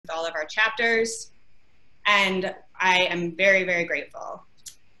all of our chapters, and I am very, very grateful.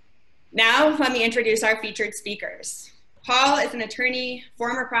 Now, let me introduce our featured speakers. Paul is an attorney,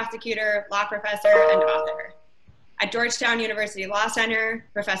 former prosecutor, law professor, and author. At Georgetown University Law Center,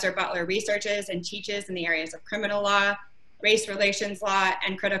 Professor Butler researches and teaches in the areas of criminal law, race relations law,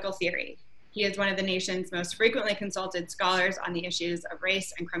 and critical theory. He is one of the nation's most frequently consulted scholars on the issues of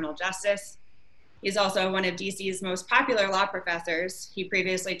race and criminal justice. He's also one of DC's most popular law professors. He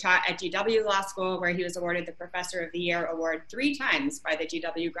previously taught at GW Law School, where he was awarded the Professor of the Year award 3 times by the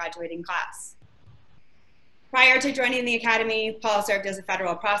GW graduating class. Prior to joining the Academy, Paul served as a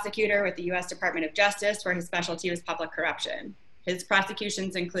federal prosecutor with the U.S. Department of Justice, where his specialty was public corruption. His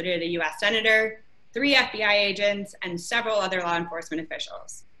prosecutions included a U.S. Senator, 3 FBI agents, and several other law enforcement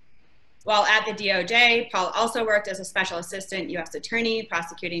officials. While at the DOJ, Paul also worked as a special assistant U.S. attorney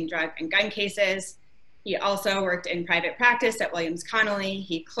prosecuting drug and gun cases. He also worked in private practice at Williams Connolly.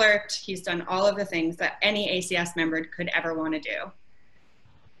 He clerked. He's done all of the things that any ACS member could ever want to do.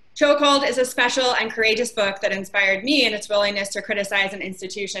 Chokehold is a special and courageous book that inspired me in its willingness to criticize an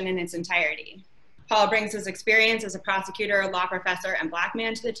institution in its entirety. Paul brings his experience as a prosecutor, law professor, and Black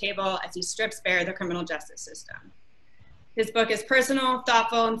man to the table as he strips bare the criminal justice system. His book is personal,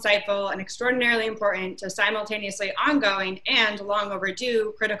 thoughtful, insightful, and extraordinarily important to simultaneously ongoing and long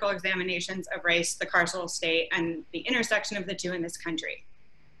overdue critical examinations of race, the carceral state, and the intersection of the two in this country.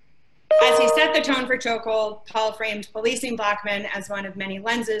 As he set the tone for Chokehold, Paul framed policing Black men as one of many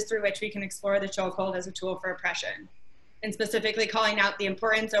lenses through which we can explore the chokehold as a tool for oppression, and specifically calling out the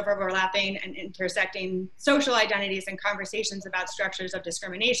importance of overlapping and intersecting social identities and conversations about structures of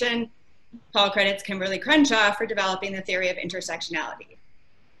discrimination. Paul credits Kimberlé Crenshaw for developing the theory of intersectionality.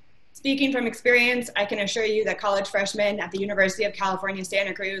 Speaking from experience, I can assure you that college freshmen at the University of California,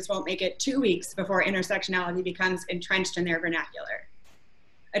 Santa Cruz won't make it 2 weeks before intersectionality becomes entrenched in their vernacular.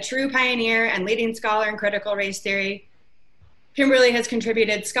 A true pioneer and leading scholar in critical race theory, Kimberlé has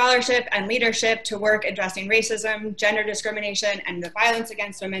contributed scholarship and leadership to work addressing racism, gender discrimination, and the violence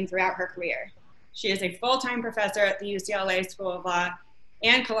against women throughout her career. She is a full-time professor at the UCLA School of Law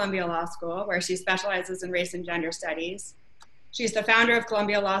and Columbia Law School, where she specializes in race and gender studies. She's the founder of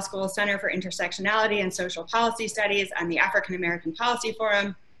Columbia Law School's Center for Intersectionality and Social Policy Studies and the African American Policy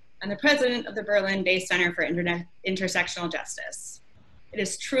Forum, and the president of the Berlin-based Center for Intersectional Justice. It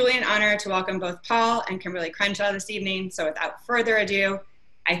is truly an honor to welcome both Paul and Kimberlé Crenshaw this evening, so without further ado,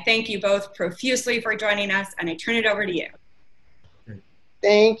 I thank you both profusely for joining us, and I turn it over to you.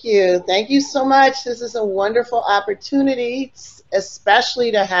 Thank you. Thank you so much. This is a wonderful opportunity,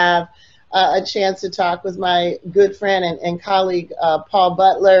 especially to have a chance to talk with my good friend and colleague, Paul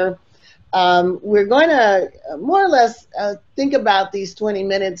Butler. We're going to more or less think about these 20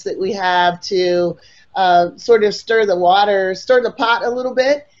 minutes that we have to sort of stir the water, stir the pot a little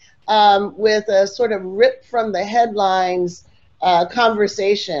bit with a sort of rip from the headlines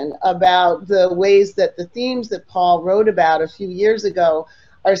conversation about the ways that the themes that Paul wrote about a few years ago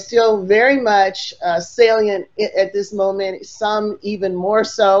are still very much salient at this moment, some even more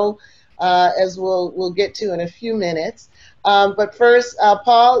so, as we'll get to in a few minutes. But first,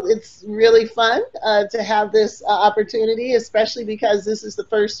 Paul, it's really fun to have this opportunity, especially because this is the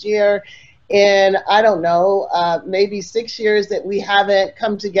first year in, I don't know, maybe 6 years that we haven't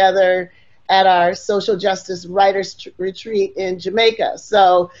come together at our social justice writers retreat in Jamaica.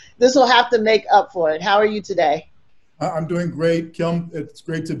 So this will have to make up for it. How are you today? I'm doing great, Kim. It's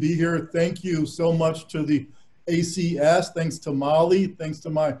great to be here. Thank you so much to the ACS. Thanks to Molly. Thanks to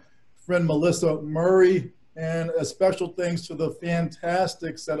my friend Melissa Murray. And a special thanks to the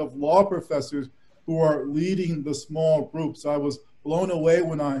fantastic set of law professors who are leading the small groups. I was blown away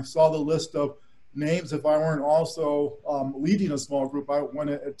when I saw the list of names. If I weren't also leading a small group, I want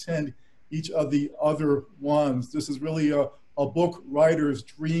to attend each of the other ones. This is really a book writer's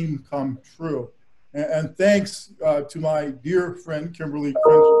dream come true. And thanks to my dear friend, Kimberlé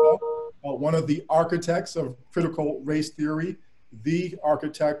Crenshaw, one of the architects of critical race theory, the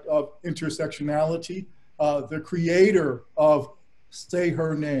architect of intersectionality, the creator of Say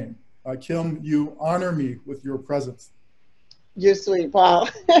Her Name. Kim, you honor me with your presence. You're sweet, Paul.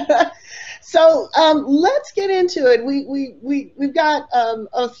 So let's get into it. We've got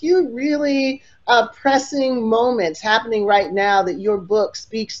a few really pressing moments happening right now that your book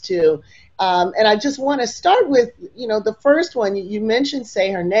speaks to. And I just want to start with, you know, the first one. You mentioned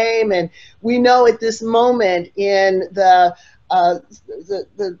Say Her Name, and we know at this moment in the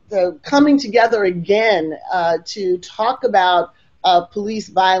coming together again to talk about police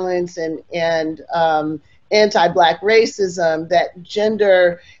violence and anti-Black racism, that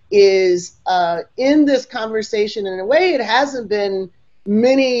gender is in this conversation in a way it hasn't been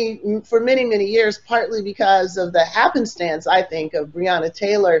for many years, partly because of the happenstance, I think, of Breonna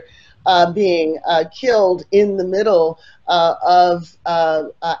Taylor being killed in the middle of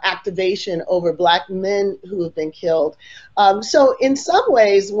activation over Black men who have been killed. So in some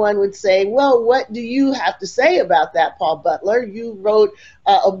ways, one would say, well, what do you have to say about that, Paul Butler? You wrote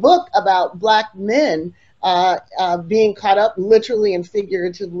a book about Black men being caught up literally and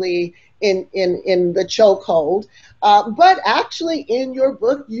figuratively in the chokehold. But actually in your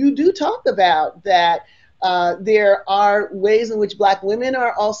book, you do talk about that there are ways in which Black women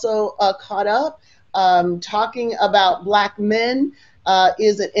are also caught up. Talking about Black men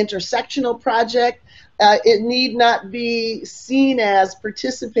is an intersectional project. It need not be seen as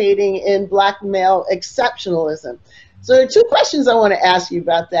participating in Black male exceptionalism. So there are two questions I want to ask you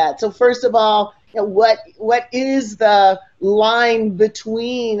about that. So first of all, what is the line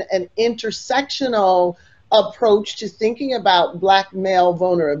between an intersectional approach to thinking about Black male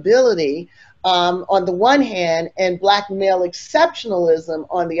vulnerability on the one hand, and Black male exceptionalism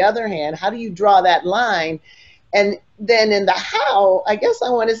on the other hand? How do you draw that line? And then in the how, I guess I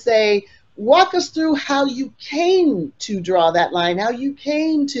want to say, walk us through how you came to draw that line, how you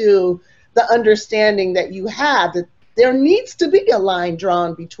came to the understanding that you have that there needs to be a line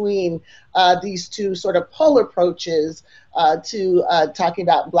drawn between these two sort of polar approaches to talking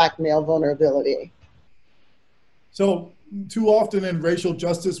about Black male vulnerability. So too often in racial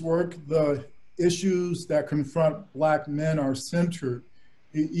justice work, the issues that confront Black men are centered,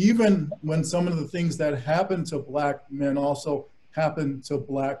 even when some of the things that happen to Black men also happen to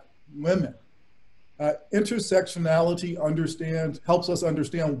Black women. Intersectionality helps us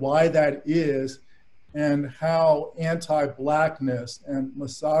understand why that is and how anti-Blackness and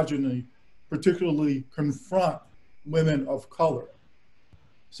misogyny particularly confront women of color.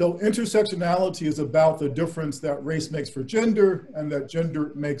 So intersectionality is about the difference that race makes for gender and that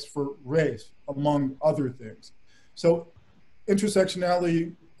gender makes for race, among other things. So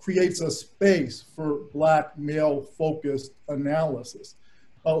intersectionality creates a space for Black male-focused analysis.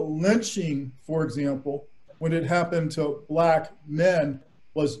 Lynching, for example, when it happened to Black men,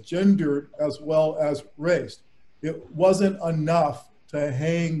 was gendered as well as race. It wasn't enough to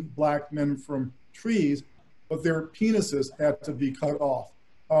hang Black men from trees, but their penises had to be cut off.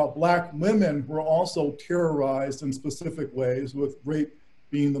 Black women were also terrorized in specific ways, with rape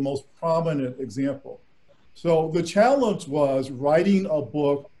being the most prominent example. So the challenge was writing a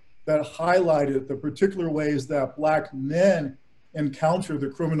book that highlighted the particular ways that Black men encounter the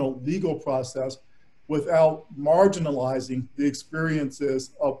criminal legal process without marginalizing the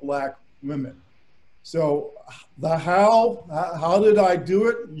experiences of Black women. So the how did I do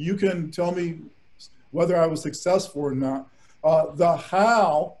it? You can tell me whether I was successful or not. The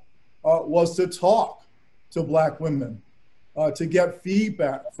how was to talk to Black women, to get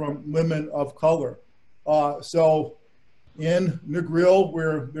feedback from women of color. So in Negril,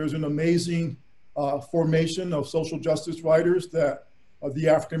 where there's an amazing formation of social justice writers that the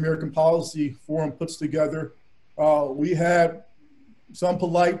African American Policy Forum puts together, we had some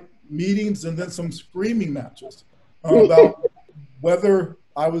polite meetings and then some screaming matches about whether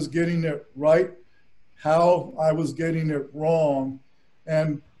I was getting it right, how I was getting it wrong.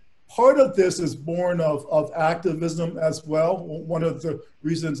 And part of this is born of activism as well. One of the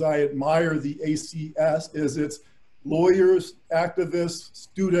reasons I admire the ACS is its lawyers, activists,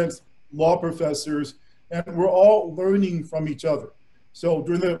 students, law professors, and we're all learning from each other. So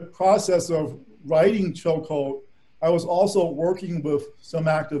during the process of writing Chokehold, I was also working with some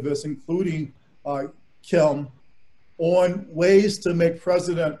activists, including Kim, on ways to make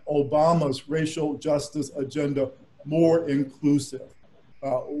President Obama's racial justice agenda more inclusive.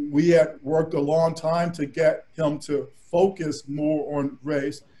 We had worked a long time to get him to focus more on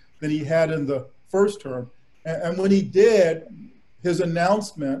race than he had in the first term. And when he did, his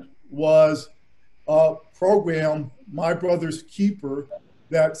announcement was a program, My Brother's Keeper,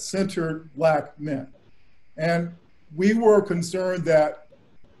 that centered Black men. And we were concerned that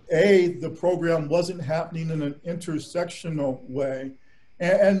A, the program wasn't happening in an intersectional way,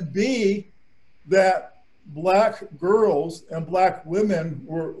 and B, that Black girls and Black women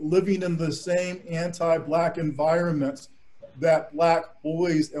were living in the same anti-Black environments that Black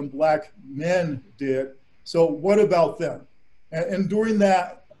boys and Black men did. So what about them? And during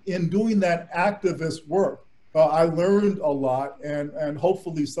that, in doing that activist work, I learned a lot, and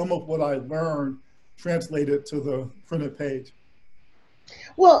hopefully some of what I learned translated to the printed page.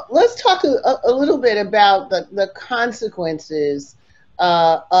 Well, let's talk a little bit about the consequences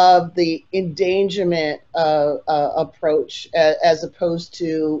of the endangerment approach as opposed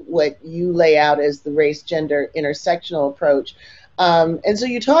to what you lay out as the race-gender intersectional approach. And so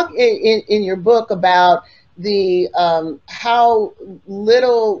you talk in your book about the how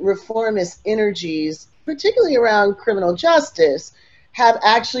little reformist energies, particularly around criminal justice, have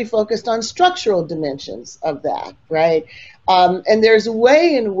actually focused on structural dimensions of that, right? And there's a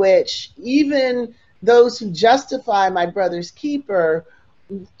way in which even those who justify my brother's keeper,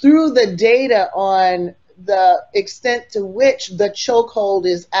 through the data on the extent to which the chokehold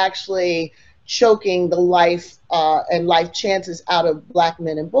is actually choking the life and life chances out of Black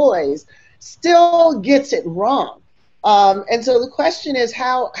men and boys, still gets it wrong. And so the question is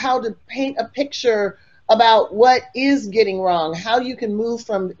how to paint a picture about what is getting wrong, how you can move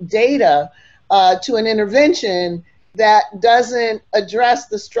from data to an intervention that doesn't address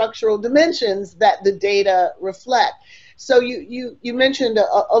the structural dimensions that the data reflect. So you mentioned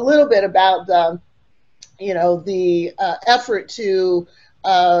a little bit about the effort to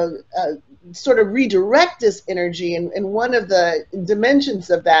sort of redirect this energy, and one of the dimensions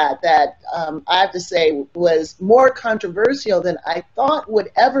of that I have to say was more controversial than I thought would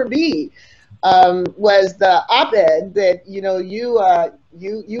ever be, was the op-ed that you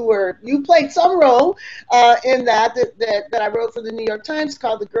played some role in that I wrote for the New York Times,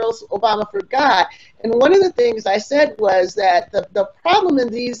 called "The Girls Obama Forgot." And one of the things I said was that the problem in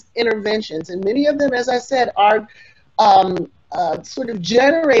these interventions, and many of them, as I said, are sort of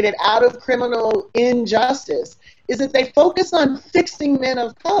generated out of criminal injustice, is that they focus on fixing men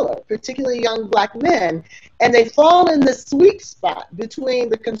of color, particularly young Black men, and they fall in the sweet spot between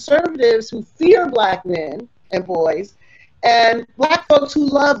the conservatives who fear Black men and boys and Black folks who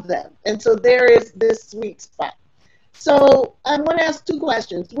love them. And so there is this sweet spot. So I want to ask two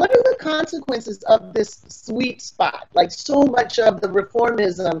questions. What are the consequences of this sweet spot? Like so much of the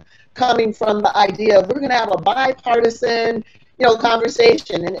reformism coming from the idea of we're going to have a bipartisan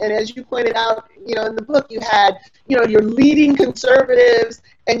conversation. And as you pointed out, in the book, you had, your leading conservatives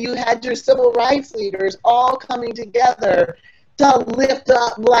and you had your civil rights leaders all coming together to lift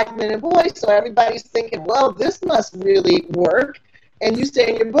up Black men and boys. So everybody's thinking, well, this must really work. And you say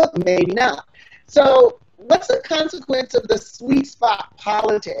in your book, maybe not. So what's the consequence of the sweet spot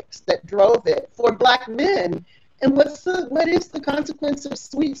politics that drove it for Black men? And what is the consequence of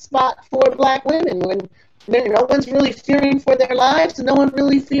sweet spot for Black women when no one's really fearing for their lives and no one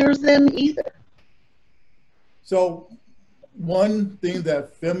really fears them either? So one thing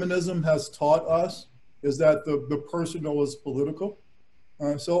that feminism has taught us is that the personal is political.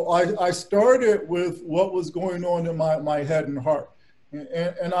 So I started with what was going on in my head and heart.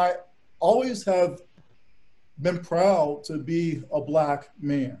 And I always have been proud to be a Black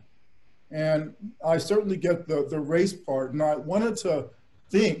man. And I certainly get the race part. And I wanted to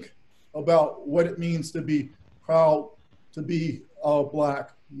think about what it means to be proud to be a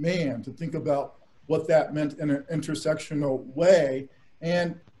Black man, to think about what that meant in an intersectional way.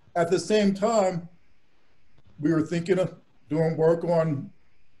 And at the same time, we were thinking of doing work on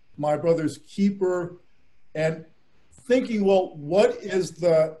my brother's keeper and thinking, well, what is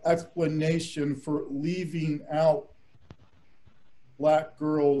the explanation for leaving out Black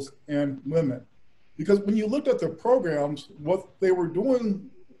girls and women? Because when you looked at the programs, what they were doing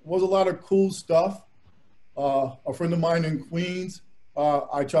was a lot of cool stuff. A friend of mine in Queens,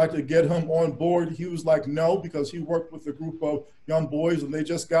 I tried to get him on board. He was like, no, because he worked with a group of young boys and they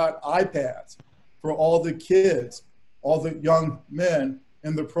just got iPads for all the kids, all the young men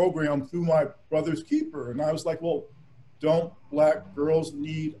in the program through my brother's keeper. And I was like, well, don't Black girls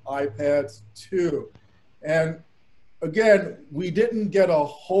need iPads too? And again, we didn't get a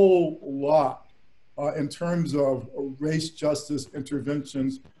whole lot in terms of race justice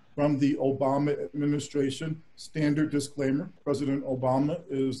interventions from the Obama administration. Standard disclaimer, President Obama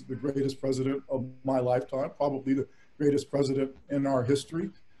is the greatest president of my lifetime, probably the greatest president in our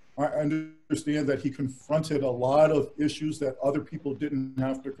history. I understand that he confronted a lot of issues that other people didn't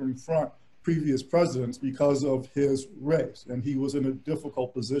have to confront previous presidents because of his race, and he was in a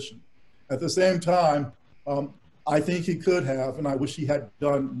difficult position. At the same time, I think he could have, and I wish he had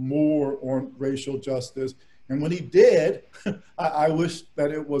done more on racial justice. And when he did, I wish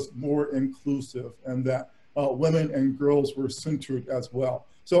that it was more inclusive and that women and girls were centered as well.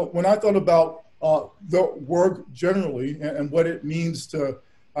 So when I thought about the work generally and what it means to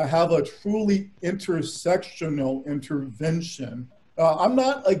have a truly intersectional intervention, I'm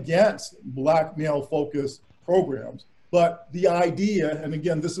not against Black male-focused programs, but the idea, and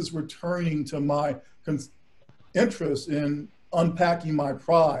again, this is returning to my interest in unpacking my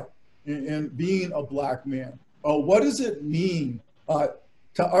pride in being a Black man. What does it mean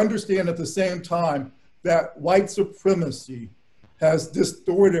to understand at the same time that white supremacy has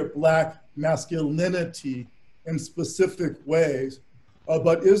distorted Black masculinity in specific ways,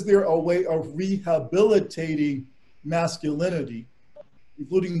 but is there a way of rehabilitating masculinity,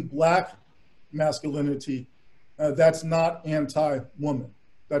 including Black masculinity, that's not anti-woman,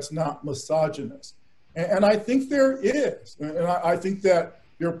 that's not misogynist? And I think there is. And I think that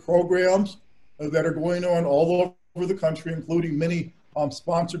there are programs that are going on all over the country, including many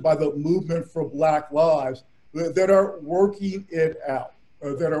sponsored by the Movement for Black Lives, that are working it out,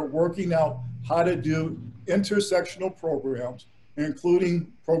 that are working out how to do intersectional programs,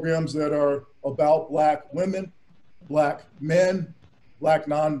 including programs that are about Black women, Black men, Black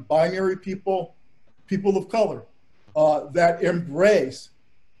non-binary people, people of color, that embrace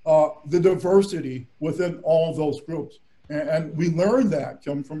the diversity within all those groups. And we learned that,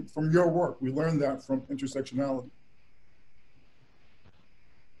 Kim, from your work. We learned that from intersectionality.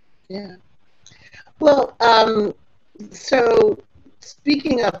 Yeah. Well, so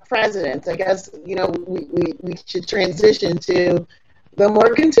speaking of presidents, I guess, you know, we should transition to the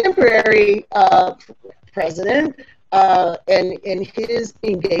more contemporary president and his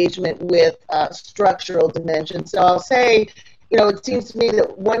engagement with structural dimensions. So I'll say, you know, it seems to me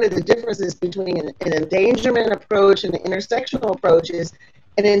that one of the differences between an endangerment approach and an intersectional approach is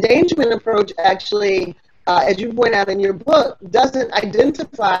an endangerment approach actually, as you point out in your book, doesn't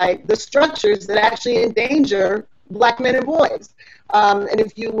identify the structures that actually endanger Black men and boys. And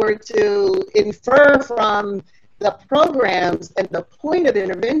if you were to infer from the programs and the point of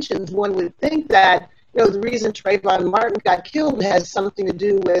interventions, one would think that, you know, the reason Trayvon Martin got killed has something to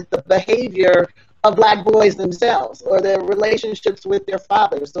do with the behavior of Black boys themselves, or their relationships with their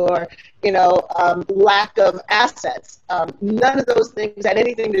fathers, or, you know, lack of assets. None of those things had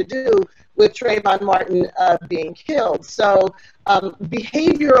anything to do with Trayvon Martin being killed. So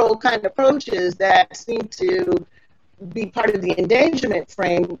behavioral kind of approaches that seem to be part of the endangerment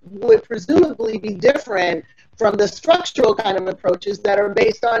frame would presumably be different from the structural kind of approaches that are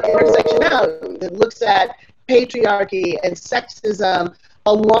based on intersectionality, that looks at patriarchy and sexism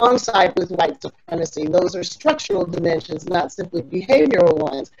alongside with white supremacy. Those are structural dimensions, not simply behavioral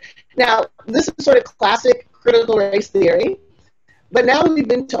ones. Now, this is sort of classic critical race theory, but now we've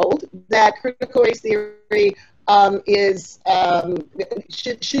been told that critical race theory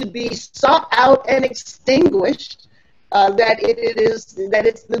should be sought out and extinguished, that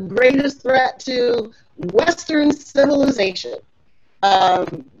it's the greatest threat to Western civilization.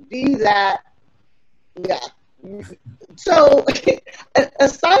 Be that, yeah. So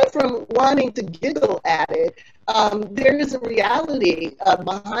aside from wanting to giggle at it, there is a reality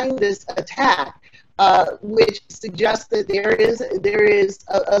behind this attack, which suggests that there is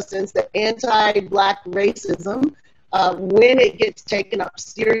a sense that anti-Black racism, when it gets taken up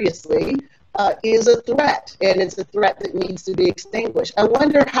seriously, is a threat, and it's a threat that needs to be extinguished. I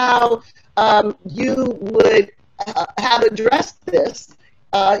wonder how you would have addressed this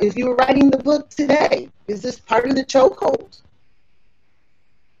if you were writing the book today. Is this part of the chokehold?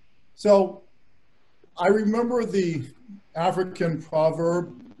 So I remember the African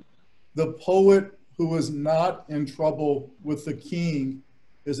proverb, the poet who is not in trouble with the king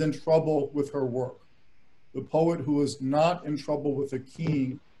is in trouble with her work. The poet who is not in trouble with the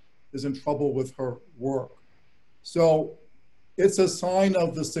king is in trouble with her work. So it's a sign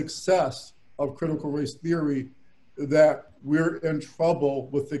of the success of critical race theory that we're in trouble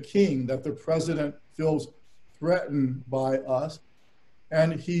with the king, that the president feels threatened by us,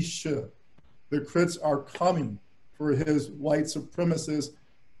 and he should. The crits are coming for his white supremacist,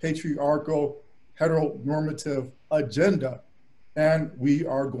 patriarchal, heteronormative agenda, and we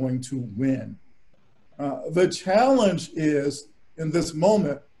are going to win. The challenge is, in this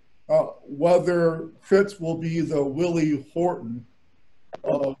moment, whether crits will be the Willie Horton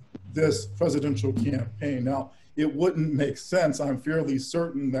of this presidential campaign. Now, it wouldn't make sense. I'm fairly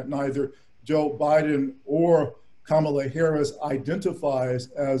certain that neither Joe Biden or Kamala Harris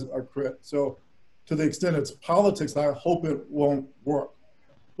identifies as a crit. So to the extent it's politics, I hope it won't work.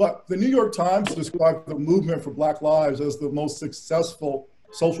 But the New York Times described the movement for Black Lives as the most successful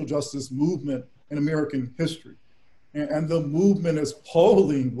social justice movement in American history. And the movement is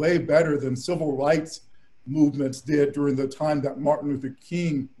polling way better than civil rights movements did during the time that Martin Luther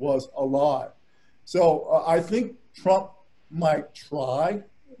King was alive. So I think Trump might try,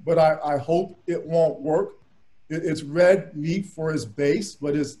 but I hope it won't work. It's red meat for his base,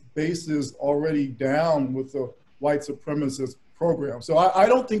 but his base is already down with the white supremacist program. So I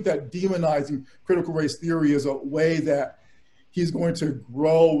don't think that demonizing critical race theory is a way that he's going to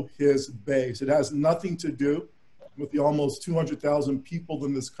grow his base. It has nothing to do with the almost 200,000 people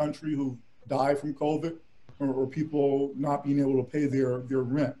in this country who die from COVID, or people not being able to pay their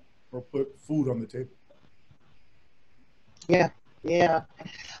rent or put food on the table. Yeah, yeah.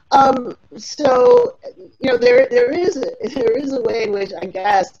 So, there is a way in which I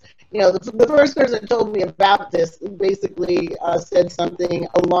guess, the first person that told me about this basically said something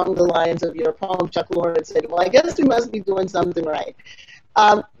along the lines of your poem, Chuck Lorre said, well, I guess we must be doing something right.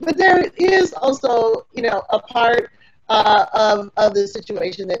 But there is also, a part of the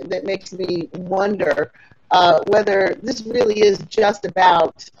situation that makes me wonder whether this really is just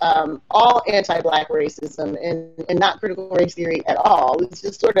about all anti-Black racism and not critical race theory at all. It's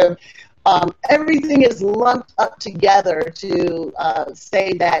just sort of everything is lumped up together to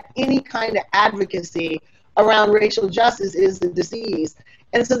say that any kind of advocacy around racial justice is the disease.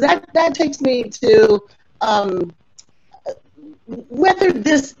 And so that takes me to whether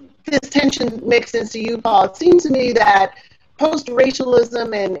this tension makes sense to you, Paul. It seems to me that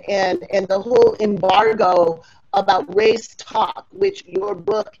post-racialism and the whole embargo about race talk, which your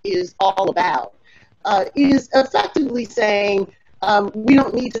book is all about, is effectively saying we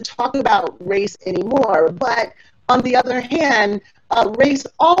don't need to talk about race anymore. But on the other hand, race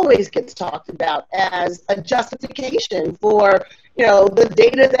always gets talked about as a justification for the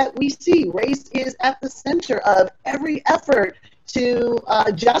data that we see. Race is at the center of every effort to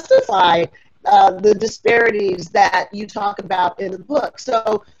justify the disparities that you talk about in the book.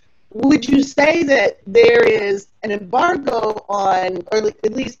 So would you say that there is an embargo on, or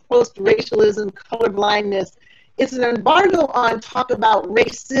at least post-racialism, colorblindness, it's an embargo on talk about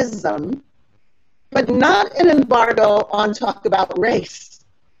racism, but not an embargo on talk about race?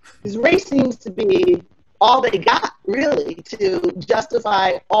 Because race seems to be all they got, really, to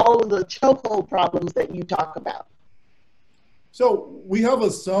justify all of the chokehold problems that you talk about. So we have a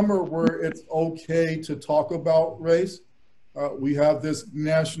summer where it's okay to talk about race. We have this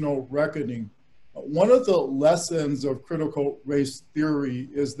national reckoning. One of the lessons of critical race theory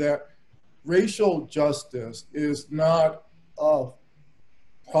is that racial justice is not a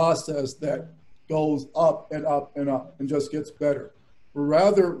process that goes up and up and up and just gets better.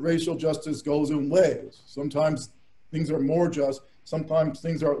 Rather, racial justice goes in waves. Sometimes things are more just, sometimes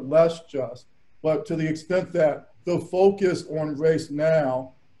things are less just. But to the extent that the focus on race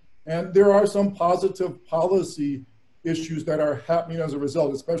now, and there are some positive policy issues that are happening as a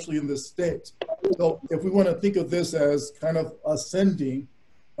result, especially in the States. So if we want to think of this as kind of ascending,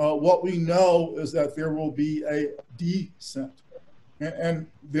 what we know is that there will be a descent. And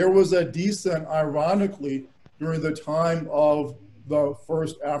there was a descent, ironically, during the time of the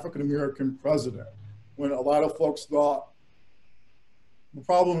first African-American president, when a lot of folks thought the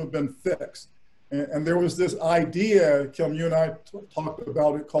problem had been fixed. And there was this idea, Kim, you and I talked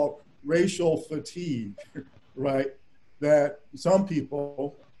about it, called racial fatigue, right? That some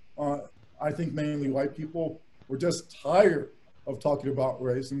people, I think mainly white people, were just tired of talking about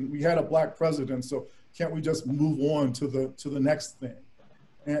race. And we had a Black president, so can't we just move on to the next thing?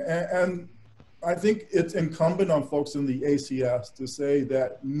 And I think it's incumbent on folks in the ACS to say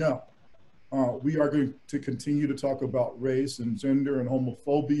that no, we are going to continue to talk about race and gender and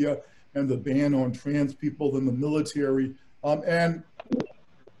homophobia and the ban on trans people in the military. And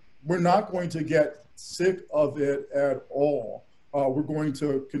we're not going to get sick of it at all. We're going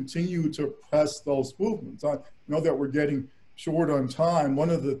to continue to press those movements. I know that we're getting short on time. One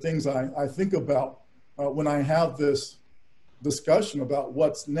of the things I think about when I have this discussion about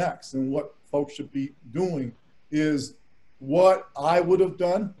what's next and what folks should be doing is what I would have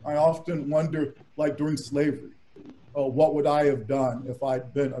done. I often wonder, like during slavery, what would I have done if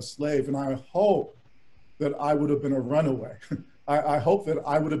I'd been a slave? And I hope that I would have been a runaway. I hope that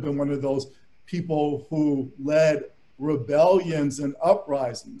I would have been one of those people who led rebellions and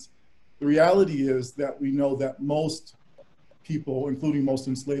uprisings. The reality is that we know that most people, including most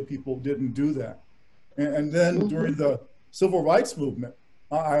enslaved people, didn't do that. And then during the civil rights movement,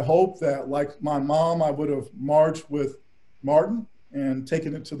 I hope that, like my mom, I would have marched with Martin and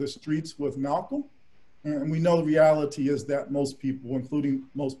taken it to the streets with Malcolm. And we know the reality is that most people, including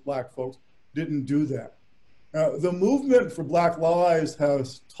most Black folks, didn't do that. The movement for Black Lives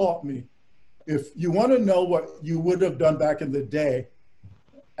has taught me, if you want to know what you would have done back in the day,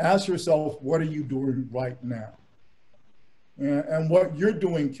 ask yourself, what are you doing right now? And what you're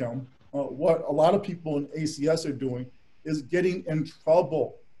doing, Kim, what a lot of people in ACS are doing is getting in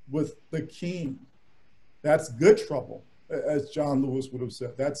trouble with the king. That's good trouble, as John Lewis would have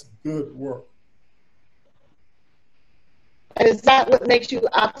said. That's good work. And is that what makes you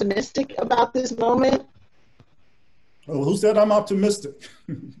optimistic about this moment? Well, who said I'm optimistic?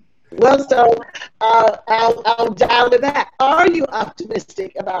 Well, so I'll dial it back. Are you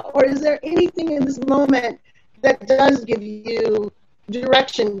optimistic about, or is there anything in this moment that does give you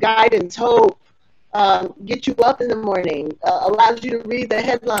direction, guidance, hope, get you up in the morning, allows you to read the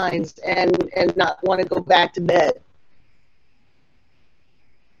headlines and not want to go back to bed?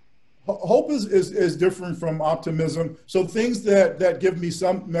 Hope is different from optimism. So things that give me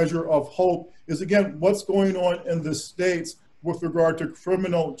some measure of hope is, again, what's going on in the States with regard to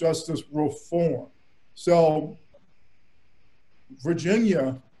criminal justice reform. So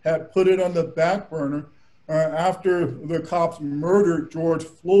Virginia had put it on the back burner after the cops murdered George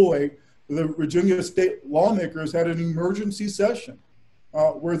Floyd. The Virginia state lawmakers had an emergency session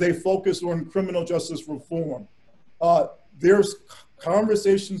where they focused on criminal justice reform. There's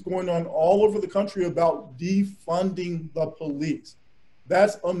conversations going on all over the country about defunding the police.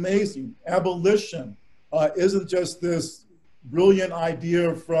 That's amazing. Abolition isn't just this brilliant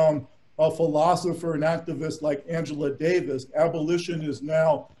idea from a philosopher and activist like Angela Davis. Abolition is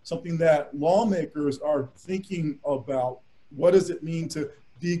now something that lawmakers are thinking about. What does it mean to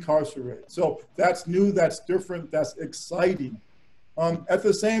decarcerate? So that's new, that's different, that's exciting. At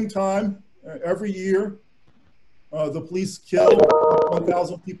the same time, every year, the police kill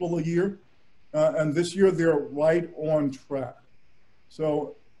 1,000 people a year, and this year they're right on track.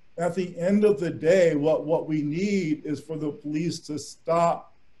 So at the end of the day, what we need is for the police to stop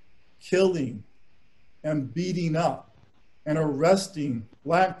killing and beating up and arresting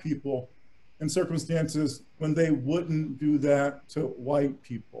Black people in circumstances when they wouldn't do that to white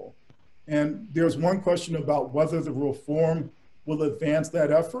people. And there's one question about whether the reform will advance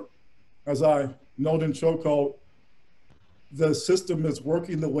that effort. As I note in Chokehold, the system is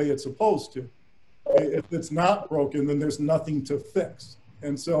working the way it's supposed to. If it's not broken, then there's nothing to fix.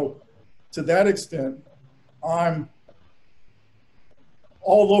 And so to that extent, I'm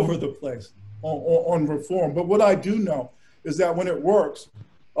all over the place on reform. But what I do know is that when it works,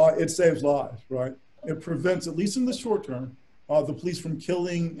 it saves lives, right? It prevents, at least in the short term, the police from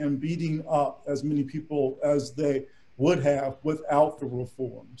killing and beating up as many people as they would have without the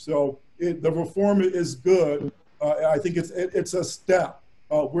reform. So the reform is good. I think it's a step.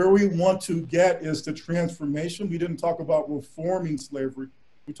 Where we want to get is to transformation. We didn't talk about reforming slavery.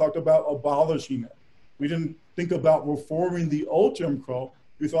 We talked about abolishing it. We didn't think about reforming the old Jim Crow.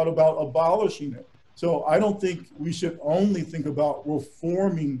 We thought about abolishing it. So I don't think we should only think about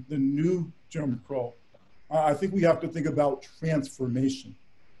reforming the new Jim Crow. I think we have to think about transformation.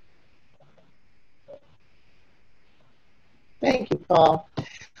 Thank you, Paul.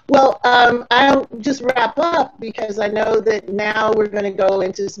 Well, I'll just wrap up because I know that now we're going to go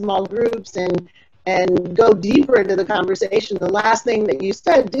into small groups and go deeper into the conversation. The last thing that you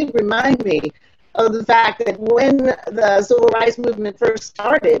said did remind me of the fact that when the civil rights movement first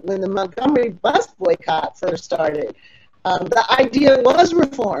started, when the Montgomery bus boycott first started, the idea was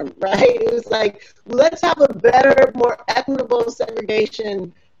reform, right? It was like, let's have a better, more equitable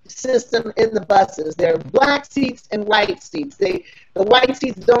segregation system in the buses. There are Black seats and white seats. The white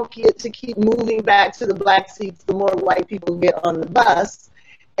seats don't get to keep moving back to the Black seats the more white people get on the bus.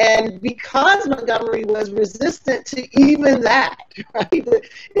 And because Montgomery was resistant to even that, right?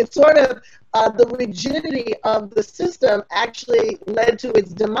 It's sort of the rigidity of the system actually led to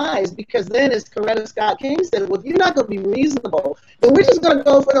its demise, because then, as Coretta Scott King said, well, if you're not going to be reasonable, then we're just going to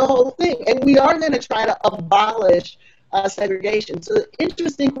go for the whole thing. And we are going to try to abolish segregation. So the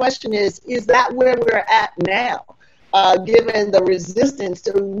interesting question is that where we're at now, given the resistance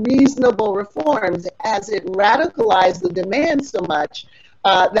to reasonable reforms, as it radicalized the demand so much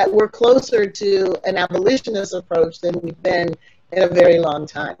that we're closer to an abolitionist approach than we've been in a very long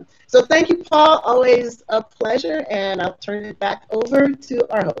time. So thank you, Paul. Always a pleasure, and I'll turn it back over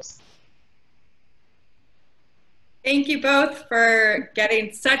to our host. Thank you both for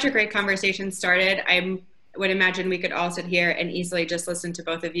getting such a great conversation started. I would imagine we could all sit here and easily just listen to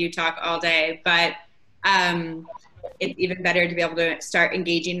both of you talk all day, but it's even better to be able to start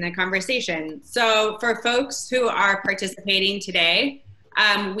engaging in the conversation. So for folks who are participating today,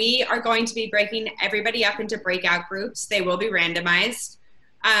 we are going to be breaking everybody up into breakout groups. They will be randomized,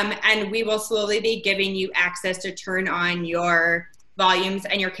 and we will slowly be giving you access to turn on your volumes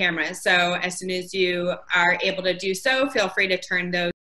and your cameras. So as soon as you are able to do so, feel free to turn those